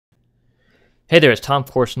Hey there, it's Tom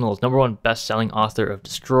Corson-Knowles, #1 best-selling author of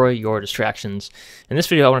Destroy Your Distractions. In this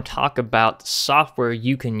video, I want to talk about software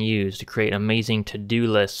you can use to create amazing to-do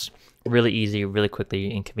lists really easy, really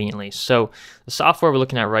quickly, and conveniently. So the software we're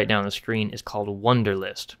looking at right now on the screen is called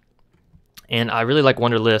Wunderlist. And I really like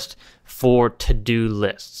Wunderlist for to-do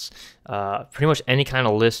lists. Pretty much any kind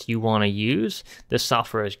of list you want to use, this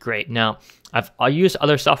software is great. Now, I've used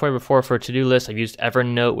other software before for to-do lists. I've used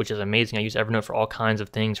Evernote, which is amazing. I use Evernote for all kinds of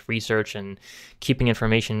things, research and keeping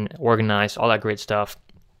information organized, all that great stuff.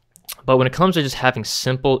 But when it comes to just having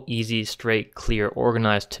simple, easy, straight, clear,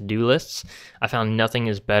 organized to-do lists, I found nothing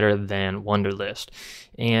is better than Wunderlist.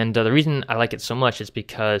 And the reason I like it so much is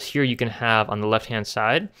because here you can have on the left-hand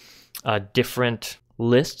side different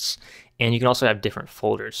lists, and you can also have different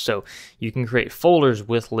folders. So you can create folders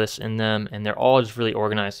with lists in them, and they're all just really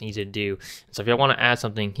organized and easy to do. So if you want to add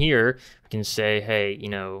something here, you can say, hey,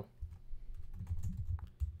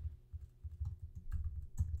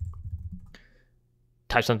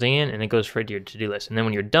 type something in, and it goes straight to your to-do list. And then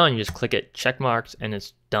when you're done, you just click it, check marks, and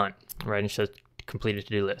it's done, right? And it says completed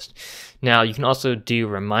to-do list. Now you can also do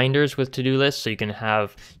reminders with to-do lists, so you can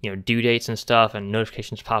have due dates and stuff, and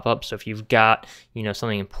notifications pop up. So if you've got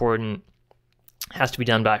something important has to be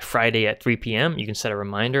done by Friday at 3 p.m. you can set a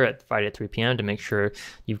reminder at Friday at 3 p.m. to make sure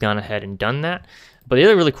you've gone ahead and done that. But the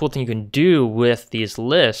other really cool thing you can do with these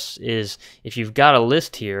lists is if you've got a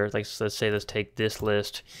list here, like let's take this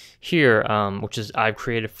list here, which is I've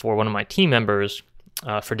created for one of my team members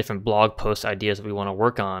for different blog post ideas that we want to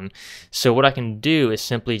work on. So what I can do is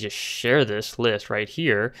simply just share this list right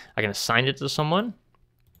here. I can assign it to someone,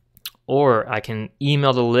 or I can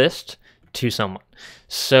email the list to someone.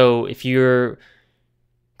 So if you're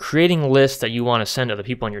creating lists that you want to send to other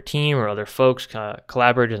people on your team or other folks,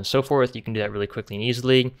 collaborators and so forth, you can do that really quickly and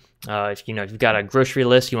easily. If you've got a grocery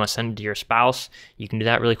list you want to send it to your spouse, you can do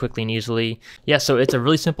that really quickly and easily. Yeah, so it's a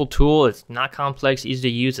really simple tool. It's not complex, easy to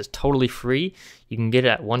use. It's totally free. You can get it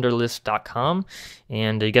at wunderlist.com.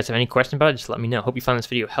 And if you guys have any questions about it, just let me know. Hope you found this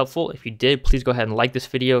video helpful. If you did, please go ahead and like this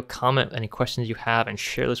video, comment any questions you have, and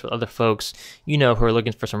share this with other folks who are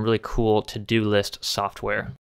looking for some really cool to-do list software.